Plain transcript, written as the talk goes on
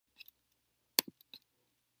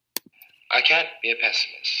can't be a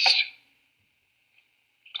pessimist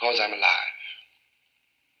because I'm alive.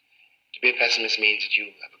 To be a pessimist means that you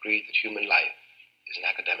have agreed that human life is an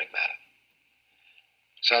academic matter.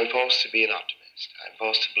 So I'm forced to be an optimist. I'm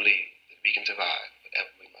forced to believe that we can survive whatever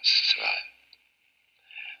we must survive.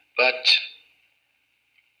 But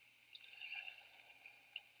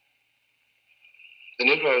the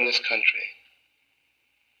Negro in this country,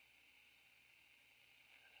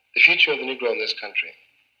 the future of the Negro in this country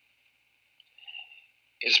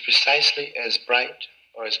is precisely as bright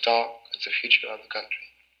or as dark as the future of the country.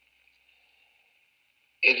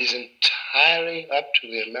 It is entirely up to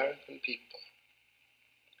the American people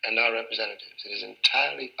and our representatives. It is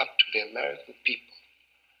entirely up to the American people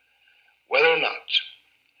whether or not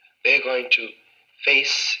they're going to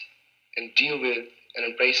face and deal with and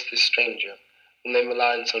embrace this stranger whom they've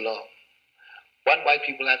maligned so long. What white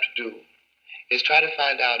people have to do is try to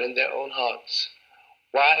find out in their own hearts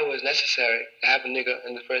why it was necessary to have a nigger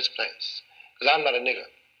in the first place. Because I'm not a nigger.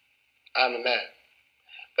 I'm a man.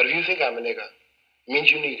 But if you think I'm a nigger, it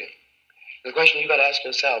means you need him. The question you've got to ask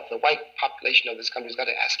yourself, the white population of this country has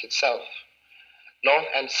got to ask itself, North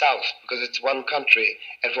and South, because it's one country,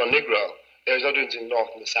 and for a Negro, there is no difference in the North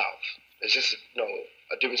and the South. There's just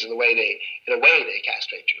a difference in the way they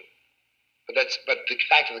castrate you. But the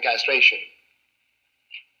fact of the castration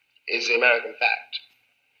is the American fact.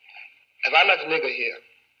 If I'm not the nigger here,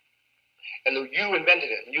 and you invented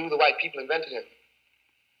him, you, the white people, invented him,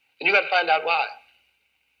 then you got to find out why.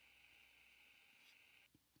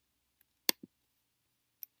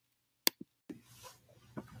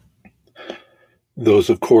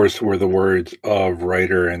 Those, of course, were the words of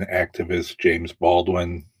writer and activist James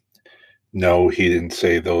Baldwin. No, he didn't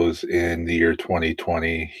say those in the year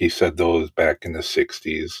 2020. He said those back in the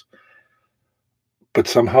 60s. But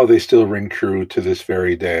somehow they still ring true to this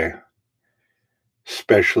very day,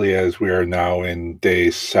 especially as we are now in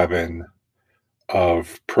day 7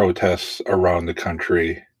 of protests around the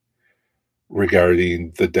country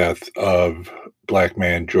regarding the death of black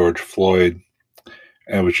man George Floyd.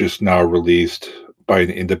 And it was just now released by an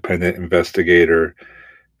independent investigator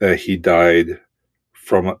that he died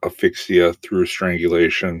from asphyxia through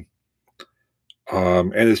strangulation.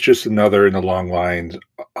 And it's just another in the long lines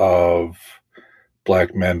of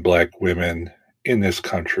black men, black women in this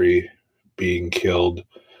country being killed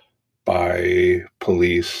by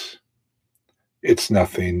police. It's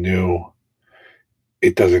nothing new.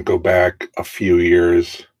 It doesn't go back a few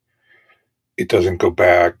years. It doesn't go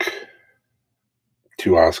back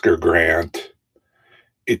to Oscar Grant.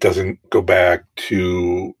 It doesn't go back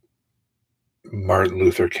to Martin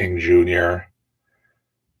Luther King Jr.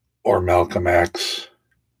 or Malcolm X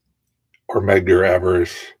or Medgar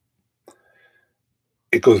Evers.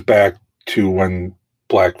 It goes back to when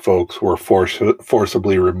black folks were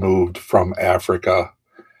forcibly removed from Africa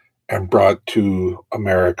and brought to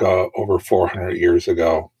America over 400 years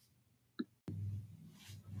ago.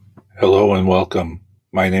 Hello and welcome.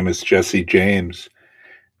 My name is Jesse James,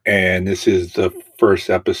 and this is the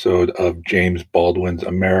first episode of James Baldwin's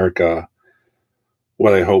America,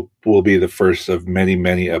 what I hope will be the first of many,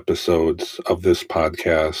 many episodes of this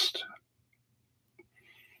podcast.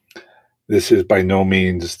 This is by no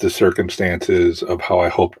means the circumstances of how I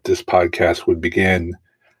hoped this podcast would begin,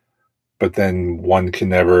 but then one can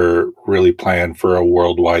never really plan for a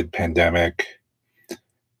worldwide pandemic,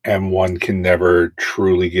 and one can never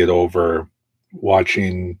truly get over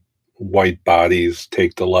watching white bodies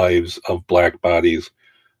take the lives of black bodies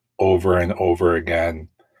over and over again.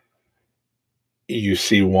 You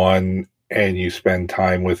see one and you spend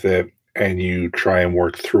time with it and you try and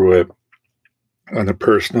work through it. On a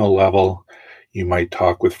personal level, you might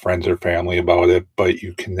talk with friends or family about it, but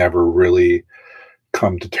you can never really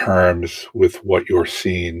come to terms with what you're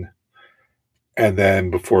seeing. And then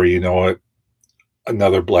before you know it,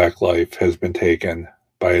 another black life has been taken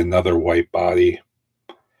by another white body.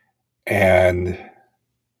 And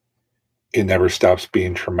it never stops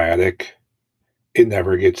being traumatic. It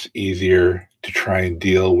never gets easier to try and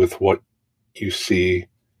deal with what you see.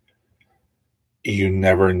 You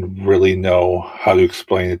never really know how to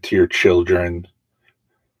explain it to your children.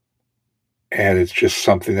 And it's just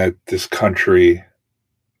something that it's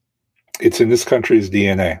in this country's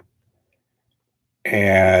DNA.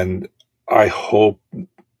 And I hope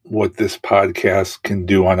what this podcast can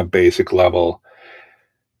do on a basic level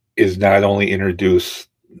is not only introduce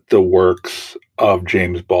the works of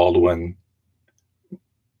James Baldwin,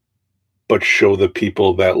 but show the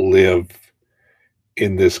people that live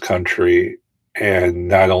in this country, and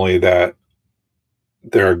not only that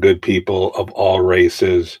there are good people of all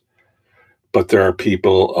races, but there are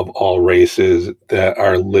people of all races that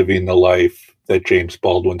are living the life that James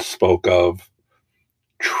Baldwin spoke of,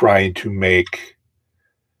 trying to make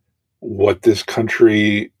what this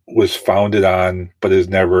country was founded on, but has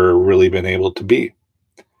never really been able to be.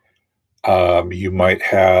 You might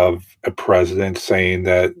have a president saying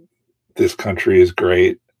that this country is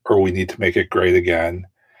great, or we need to make it great again.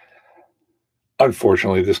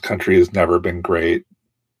 Unfortunately, this country has never been great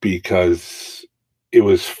because it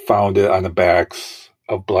was founded on the backs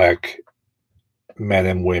of Black men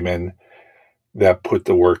and women that put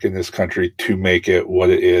the work in this country to make it what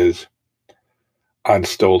it is, on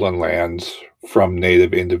stolen lands from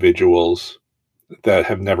Native individuals that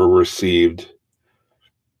have never received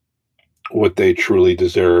what they truly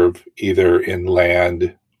deserve, either in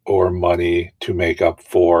land or money, to make up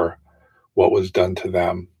for what was done to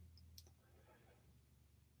them.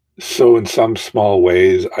 So in some small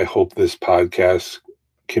ways, I hope this podcast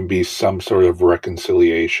can be some sort of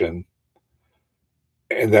reconciliation.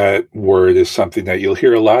 And that word is something that you'll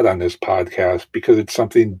hear a lot on this podcast because it's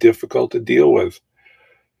something difficult to deal with.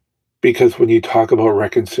 Because when you talk about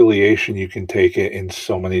reconciliation, you can take it in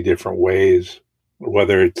so many different ways,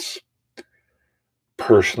 whether it's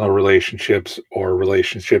personal relationships or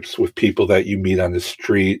relationships with people that you meet on the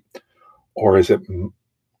street, or is it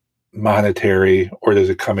monetary, or does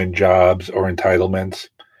it come in jobs or entitlements?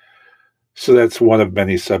 So that's one of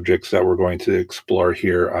many subjects that we're going to explore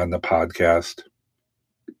here on the podcast.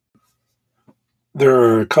 There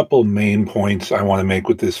are a couple main points I want to make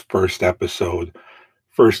with this first episode.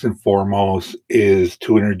 First and foremost is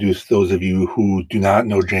to introduce those of you who do not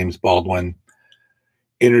know James Baldwin,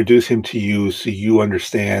 introduce him to you so you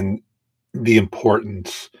understand the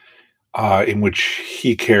importance in which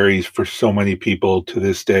he carries for so many people to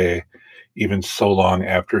this day, even so long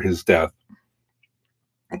after his death.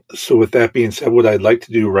 So with that being said, what I'd like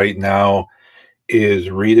to do right now is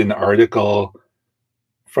read an article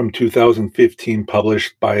from 2015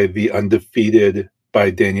 published by The Undefeated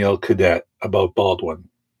by Danielle Cadet about Baldwin.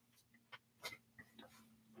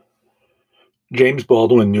 James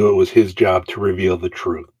Baldwin knew it was his job to reveal the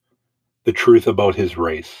truth about his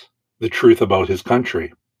race, the truth about his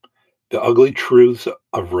country, the ugly truths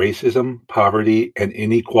of racism, poverty, and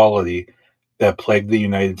inequality that plagued the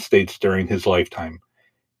United States during his lifetime,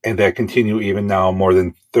 and that continue even now more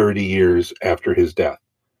than 30 years after his death.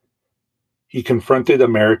 He confronted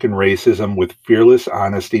American racism with fearless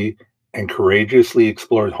honesty and courageously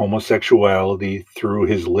explored homosexuality through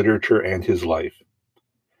his literature and his life.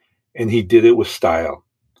 And he did it with style.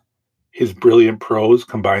 His brilliant prose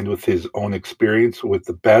combined with his own experience with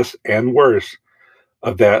the best and worst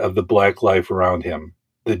of that of the Black life around him,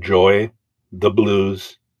 the joy, the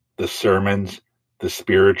blues, the sermons, the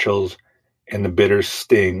spirituals, and the bitter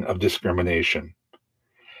sting of discrimination.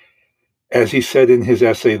 As he said in his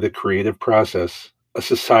essay, The Creative Process, a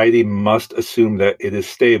society must assume that it is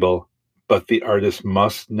stable, but the artist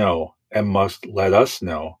must know and must let us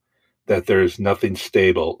know that there is nothing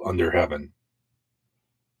stable under heaven.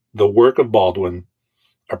 The work of Baldwin,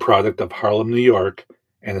 a product of Harlem, New York,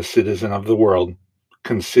 and a citizen of the world,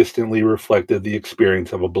 consistently reflected the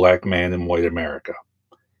experience of a Black man in white America.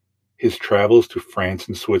 His travels to France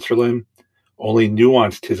and Switzerland only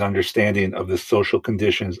nuanced his understanding of the social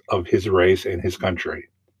conditions of his race and his country.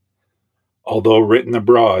 Although written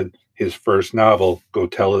abroad, his first novel, Go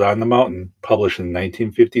Tell It on the Mountain, published in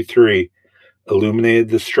 1953, illuminated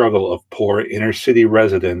the struggle of poor inner-city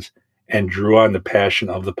residents and drew on the passion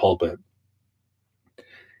of the pulpit.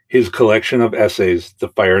 His collection of essays, The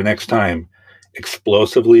Fire Next Time,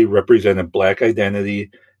 explosively represented Black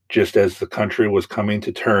identity just as the country was coming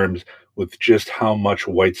to terms with just how much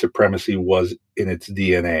white supremacy was in its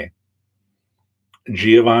DNA.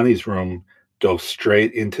 Giovanni's Room dove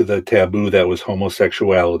straight into the taboo that was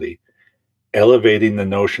homosexuality, elevating the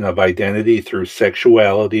notion of identity through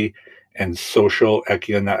sexuality and social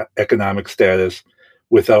economic status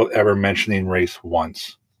without ever mentioning race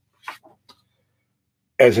once.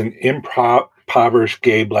 As an impoverished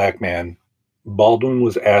gay Black man, Baldwin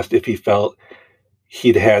was asked if he felt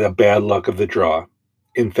he'd had a bad luck of the draw.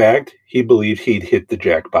 In fact, he believed he'd hit the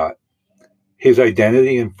jackpot. His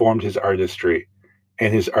identity informed his artistry,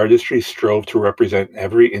 and his artistry strove to represent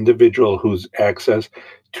every individual whose access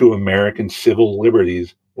to American civil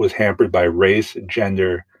liberties was hampered by race,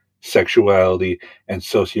 gender, sexuality, and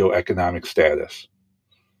socioeconomic status.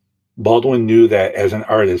 Baldwin knew that as an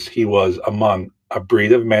artist, he was among a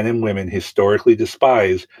breed of men and women historically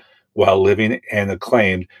despised while living and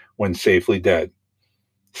acclaimed when safely dead.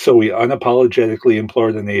 So he unapologetically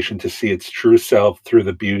implored the nation to see its true self through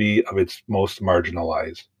the beauty of its most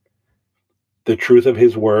marginalized. The truth of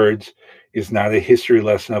his words is not a history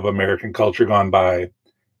lesson of American culture gone by.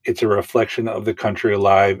 It's a reflection of the country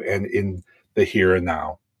alive and in the here and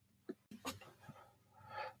now.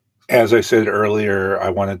 As I said earlier, I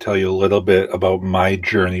want to tell you a little bit about my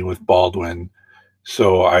journey with Baldwin,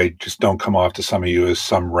 so I just don't come off to some of you as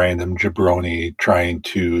some random jabroni trying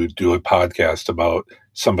to do a podcast about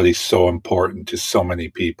somebody so important to so many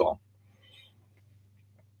people.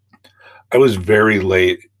 I was very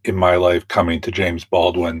late in my life coming to James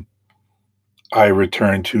Baldwin. I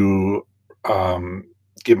returned to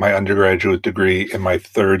get my undergraduate degree in my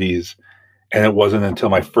 30s, and it wasn't until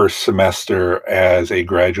my first semester as a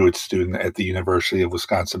graduate student at the University of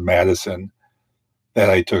Wisconsin-Madison that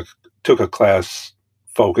I took a class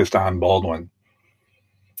focused on Baldwin.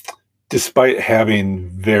 Despite having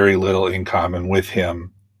very little in common with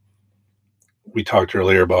him, we talked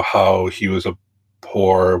earlier about how he was a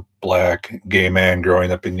poor Black gay man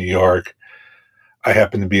growing up in New York. I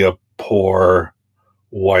happen to be a poor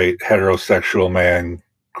white heterosexual man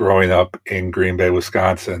growing up in Green Bay,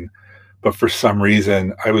 Wisconsin. But for some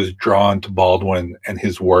reason, I was drawn to Baldwin and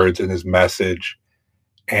his words and his message,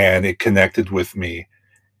 and it connected with me.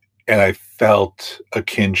 And I felt a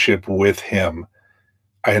kinship with him.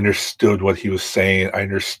 I understood what he was saying. I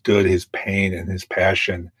understood his pain and his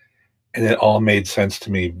passion. And it all made sense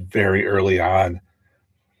to me very early on.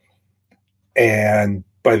 And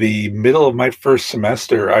by the middle of my first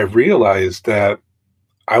semester, I realized that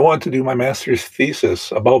I wanted to do my master's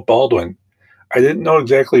thesis about Baldwin. I didn't know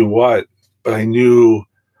exactly what, but I knew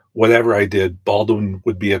whatever I did, Baldwin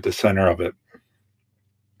would be at the center of it.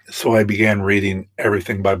 So I began reading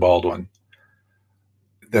everything by Baldwin.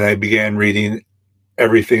 Then I began reading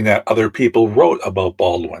everything that other people wrote about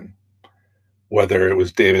Baldwin, whether it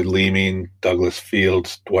was David Leeming, Douglas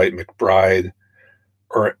Fields, Dwight McBride,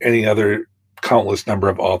 or any other countless number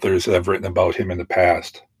of authors that have written about him in the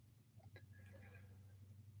past.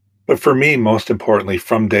 But for me, most importantly,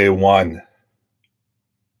 from day one,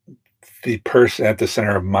 the person at the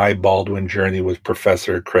center of my Baldwin journey was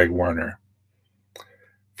Professor Craig Werner.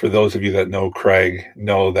 For those of you that know Craig,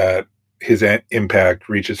 know that his impact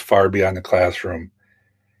reaches far beyond the classroom.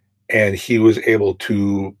 And he was able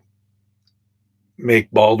to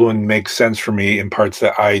make Baldwin make sense for me in parts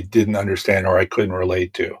that I didn't understand or I couldn't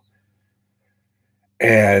relate to.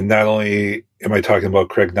 And not only am I talking about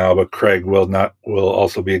Craig now, but Craig will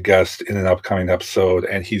also be a guest in an upcoming episode.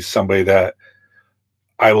 And he's somebody that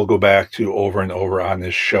I will go back to over and over on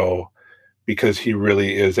this show because he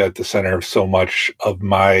really is at the center of so much of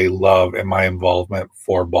my love and my involvement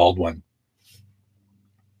for Baldwin.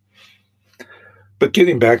 But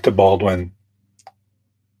getting back to Baldwin,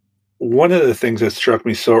 one of the things that struck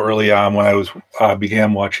me so early on when I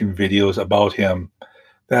began watching videos about him,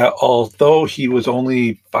 that although he was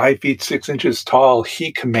only 5 feet 6 inches tall,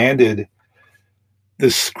 he commanded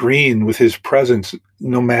the screen with his presence,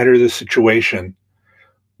 no matter the situation.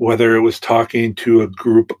 Whether it was talking to a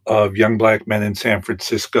group of young Black men in San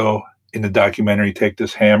Francisco in the documentary Take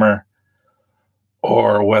This Hammer,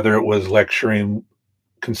 or whether it was lecturing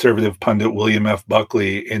conservative pundit William F.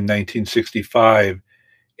 Buckley in 1965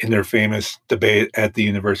 in their famous debate at the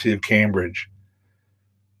University of Cambridge.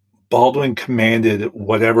 Baldwin commanded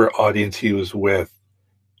whatever audience he was with,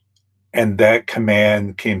 and that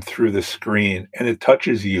command came through the screen, and it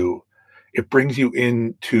touches you. It brings you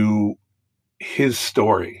into his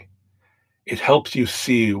story. It helps you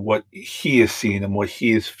see what he is seeing and what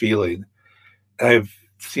he is feeling. And I've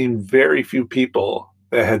seen very few people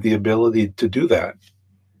that had the ability to do that.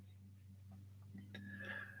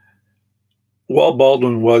 While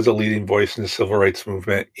Baldwin was a leading voice in the civil rights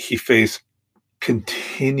movement, he faced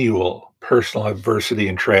continual personal adversity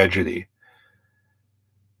and tragedy.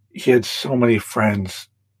 He had so many friends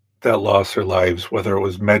that lost their lives, whether it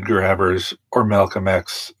was Medgar Evers or Malcolm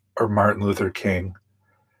X or Martin Luther King.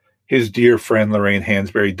 His dear friend Lorraine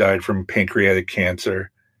Hansberry died from pancreatic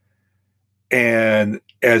cancer. And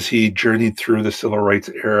as he journeyed through the civil rights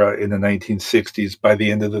era in the 1960s, by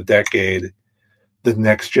the end of the decade, the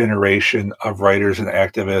next generation of writers and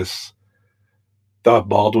activists thought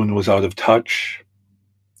Baldwin was out of touch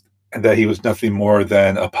and that he was nothing more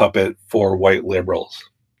than a puppet for white liberals.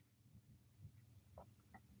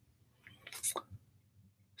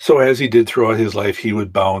 So as he did throughout his life, he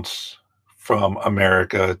would bounce from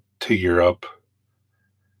America to Europe,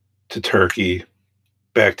 to Turkey,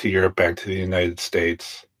 back to Europe, back to the United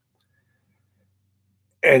States.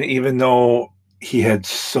 And even though he had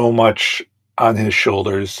so much on his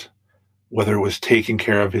shoulders, whether it was taking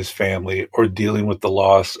care of his family or dealing with the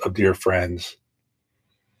loss of dear friends,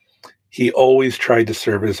 he always tried to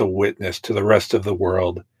serve as a witness to the rest of the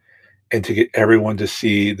world and to get everyone to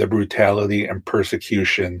see the brutality and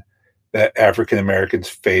persecution that African Americans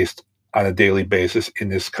faced on a daily basis in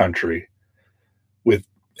this country, with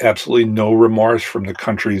absolutely no remorse from the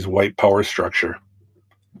country's white power structure.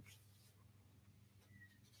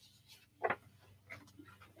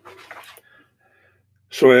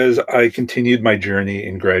 So as I continued my journey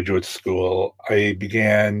in graduate school, I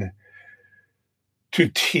began to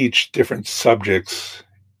teach different subjects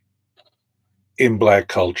in Black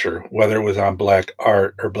culture, whether it was on Black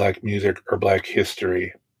art or Black music or Black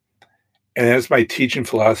history. And as my teaching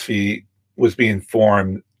philosophy was being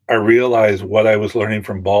formed, I realized what I was learning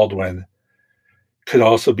from Baldwin could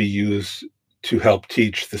also be used to help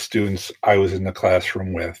teach the students I was in the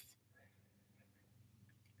classroom with.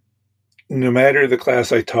 No matter the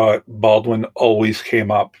class I taught, Baldwin always came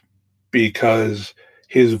up because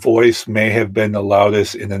his voice may have been the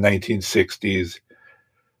loudest in the 1960s,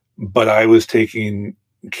 but I was taking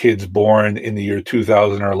kids born in the year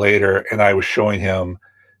 2000 or later, and I was showing him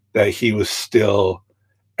that he was still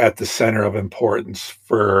at the center of importance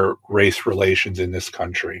for race relations in this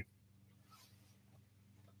country.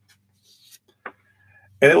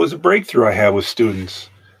 And it was a breakthrough I had with students.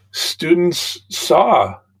 Students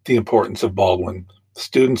saw the importance of Baldwin.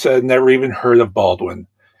 Students had never even heard of Baldwin.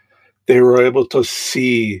 They were able to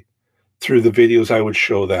see through the videos I would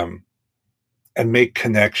show them and make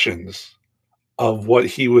connections of what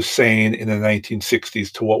he was saying in the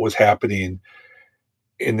 1960s to what was happening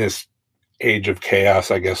in this age of chaos,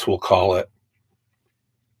 I guess we'll call it.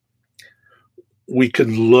 We could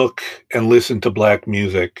look and listen to Black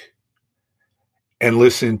music and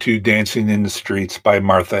listen to Dancing in the Streets by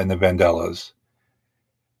Martha and the Vandellas.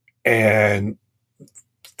 And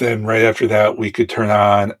then right after that, we could turn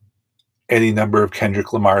on any number of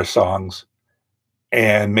Kendrick Lamar songs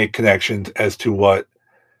and make connections as to what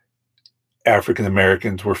African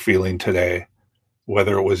Americans were feeling today,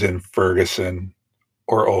 whether it was in Ferguson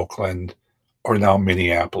or Oakland or now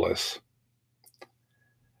Minneapolis.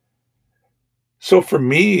 So for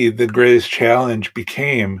me, the greatest challenge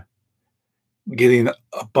became getting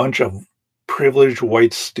a bunch of privileged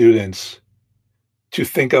white students to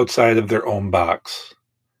think outside of their own box,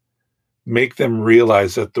 make them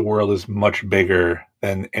realize that the world is much bigger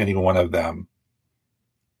than any one of them.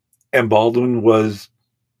 And Baldwin was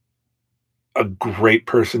a great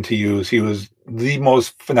person to use. He was the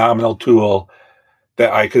most phenomenal tool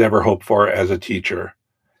that I could ever hope for as a teacher.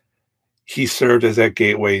 He served as that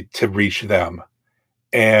gateway to reach them.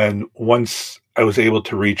 And once I was able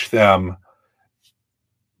to reach them,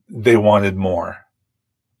 they wanted more.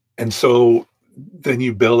 And so then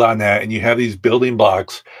you build on that and you have these building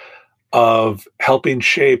blocks of helping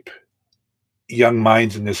shape young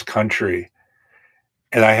minds in this country.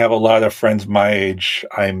 And I have a lot of friends my age.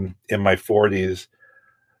 I'm in my 40s.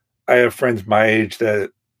 I have friends my age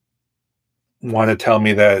that want to tell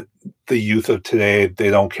me that the youth of today, they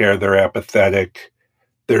don't care. They're apathetic.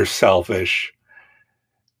 They're selfish.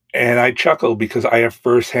 And I chuckle because I have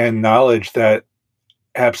firsthand knowledge that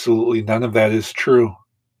absolutely none of that is true.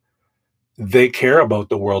 They care about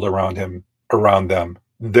the world around them.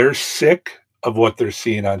 They're sick of what they're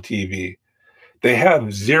seeing on TV. They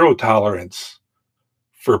have zero tolerance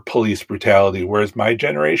for police brutality, whereas my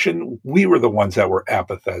generation, we were the ones that were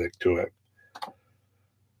apathetic to it.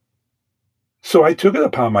 So I took it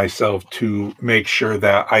upon myself to make sure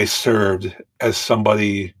that I served as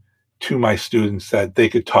somebody to my students that they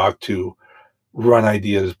could talk to, run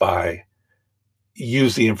ideas by,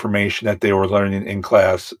 use the information that they were learning in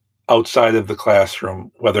class outside of the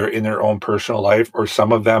classroom, whether in their own personal life, or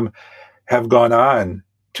some of them have gone on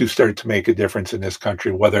to start to make a difference in this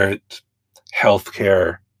country, whether it's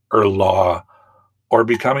healthcare or law or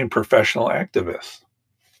becoming professional activists.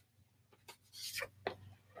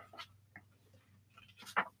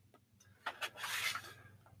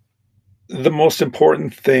 The most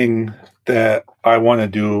important thing that I want to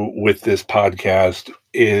do with this podcast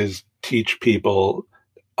is teach people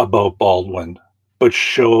about Baldwin, but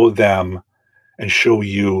show them and show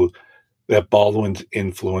you that Baldwin's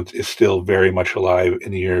influence is still very much alive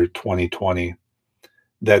in the year 2020,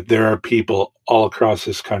 that there are people all across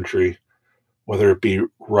this country, whether it be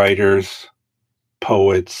writers,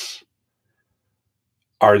 poets,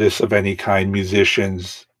 artists of any kind,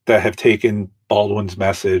 musicians, that have taken Baldwin's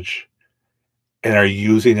message and are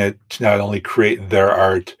using it to not only create their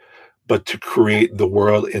art, but to create the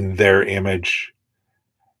world in their image.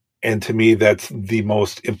 And to me, that's the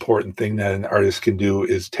most important thing that an artist can do,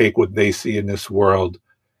 is take what they see in this world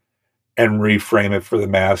and reframe it for the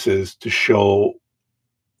masses to show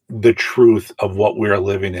the truth of what we're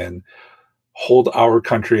living in. Hold our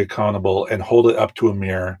country accountable and hold it up to a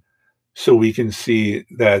mirror so we can see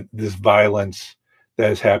that this violence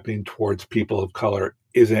that is happening towards people of color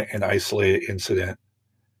isn't an isolated incident.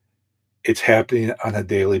 It's happening on a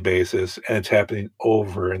daily basis, and it's happening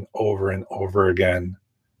over and over and over again.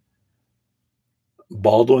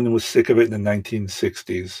 Baldwin was sick of it in the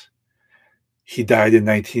 1960s. He died in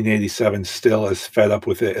 1987, still as fed up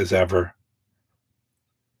with it as ever.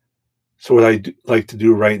 So what I'd like to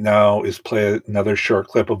do right now is play another short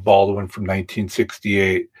clip of Baldwin from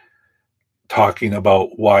 1968 talking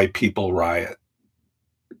about why people riot.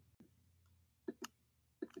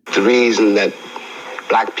 The reason that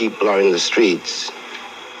black people are in the streets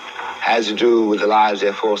has to do with the lives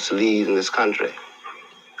they're forced to lead in this country.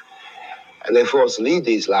 And they're forced to lead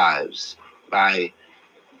these lives by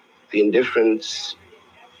the indifference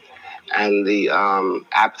and the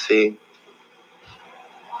apathy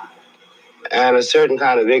and a certain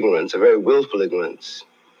kind of ignorance, a very willful ignorance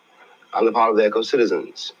on the part of their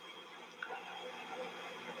co-citizens.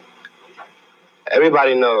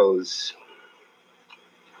 Everybody knows,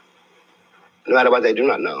 no matter what they do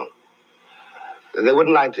not know, that they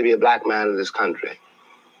wouldn't like to be a black man in this country.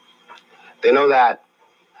 They know that,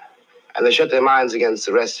 and they shut their minds against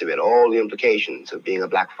the rest of it, all the implications of being a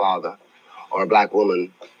black father or a black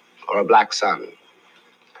woman or a black son,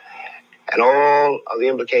 and all of the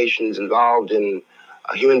implications involved in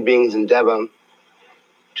a human being's endeavor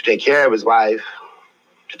to take care of his wife,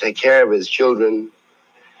 to take care of his children,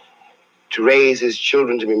 to raise his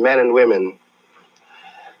children to be men and women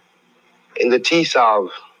in the teeth of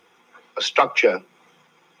a structure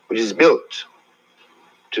which is built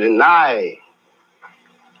to deny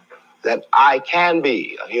that I can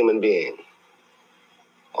be a human being,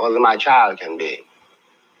 or that my child can be.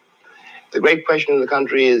 The great question in the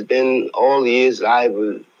country has been, all the years that I've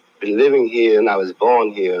been living here, and I was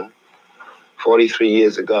born here 43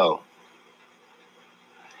 years ago,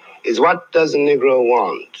 is what does a Negro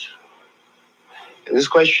want? And this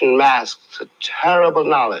question masks a terrible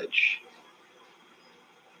knowledge.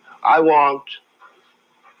 I want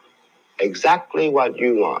exactly what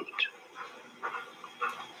you want.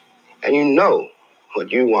 And you know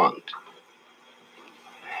what you want.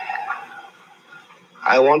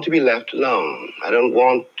 I want to be left alone. I don't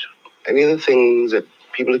want any of the things that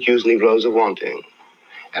people accuse Negroes of wanting.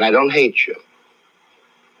 And I don't hate you.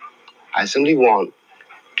 I simply want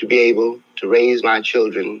to be able to raise my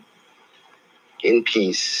children in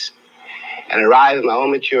peace and arrive at my own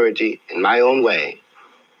maturity in my own way,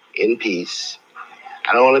 in peace.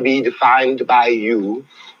 I don't want to be defined by you.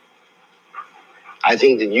 I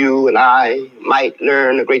think that you and I might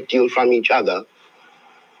learn a great deal from each other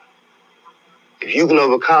if you can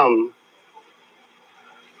overcome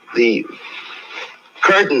the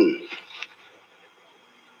curtain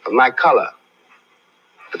of my color.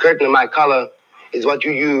 The curtain of my color is what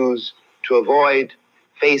you use to avoid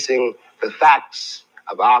facing the facts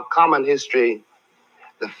of our common history,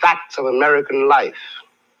 the facts of American life.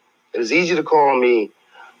 It is easy to call me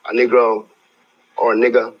a Negro or a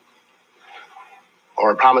nigger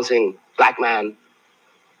or a promising black man,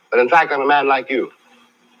 but in fact, I'm a man like you.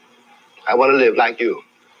 I want to live like you.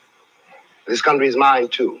 This country is mine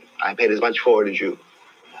too. I paid as much for it as you.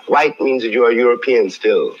 White means that you are European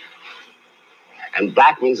still. And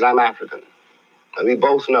black means that I'm African. And we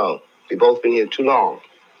both know, we've both been here too long.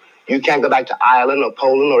 You can't go back to Ireland or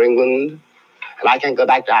Poland or England, and I can't go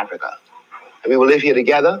back to Africa. And we will live here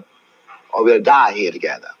together, or we'll die here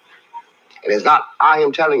together. And it's not I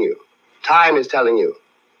am telling you. Time is telling you.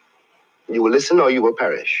 You will listen or you will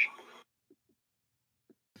perish.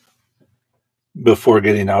 Before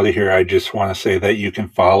getting out of here, I just want to say that you can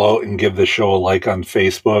follow and give the show a like on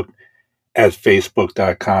Facebook at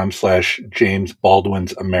facebook.com/James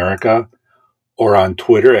Baldwin's America, or on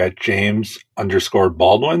Twitter at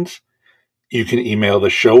James_Baldwins. You can email the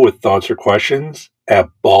show with thoughts or questions at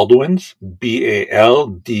Baldwins,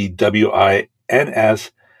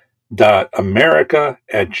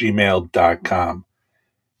 BALDWINS.America@gmail.com.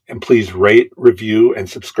 And please rate, review, and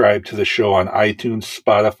subscribe to the show on iTunes,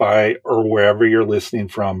 Spotify, or wherever you're listening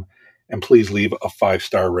from. And please leave a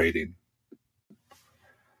 5-star rating.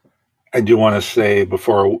 I do want to say,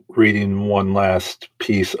 before reading one last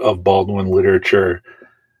piece of Baldwin literature,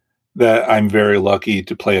 that I'm very lucky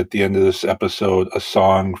to play at the end of this episode a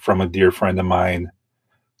song from a dear friend of mine.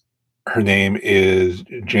 Her name is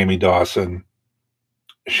Jamie Dawson.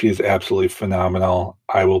 She is absolutely phenomenal.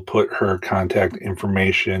 I will put her contact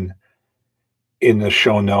information in the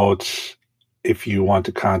show notes if you want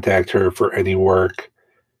to contact her for any work.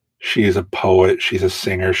 She is a poet. She's a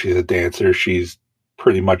singer. She's a dancer. She's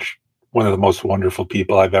pretty much one of the most wonderful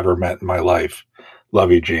people I've ever met in my life.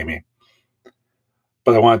 Love you, Jamie.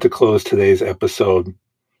 but I wanted to close today's episode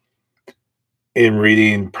in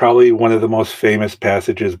reading probably one of the most famous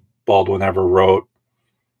passages Baldwin ever wrote.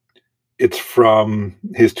 It's from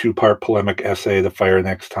his 2-part polemic essay, The Fire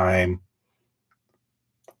Next Time.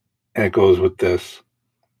 And it goes with this.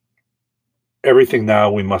 Everything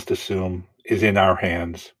now, we must assume, is in our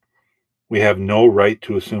hands. We have no right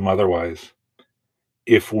to assume otherwise.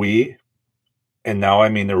 If we, and now I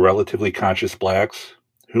mean the relatively conscious blacks,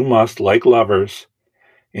 who must, like lovers,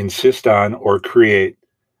 insist on or create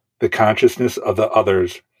the consciousness of the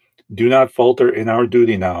others, do not falter in our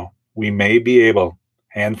duty now, we may be able,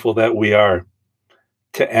 handful that we are,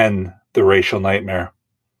 to end the racial nightmare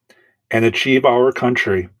and achieve our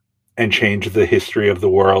country and change the history of the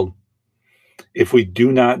world. If we do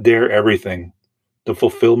not dare everything, the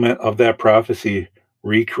fulfillment of that prophecy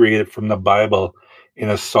recreated from the Bible in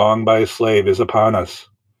a song by a slave is upon us.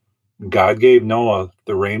 God gave Noah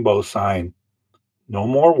the rainbow sign. No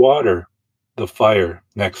more water, the fire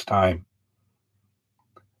next time.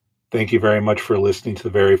 Thank you very much for listening to the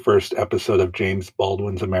very first episode of James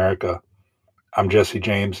Baldwin's America. I'm Jesse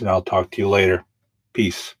James, and I'll talk to you later.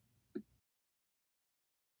 Peace.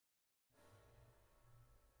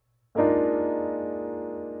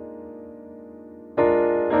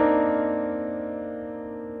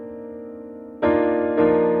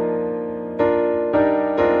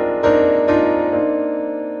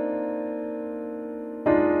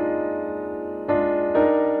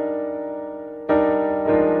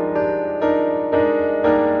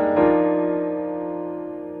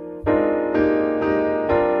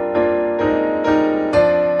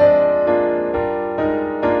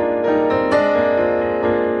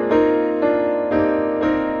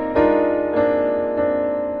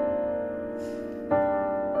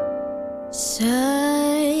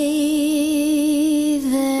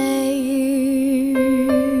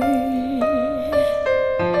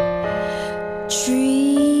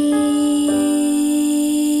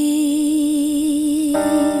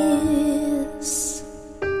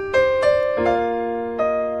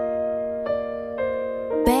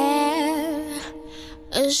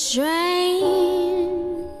 Strange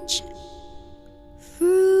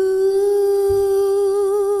fruit,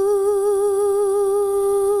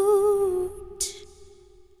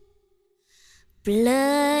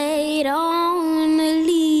 blood on the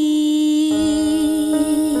leaves,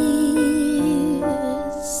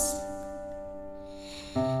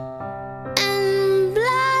 and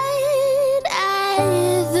blood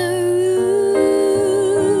at the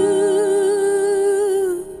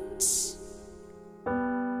roots.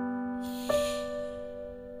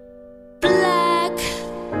 Black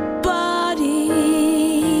body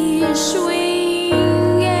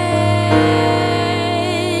swinging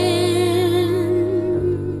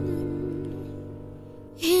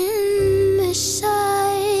in the sideline,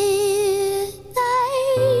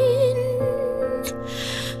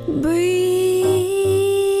 breathe.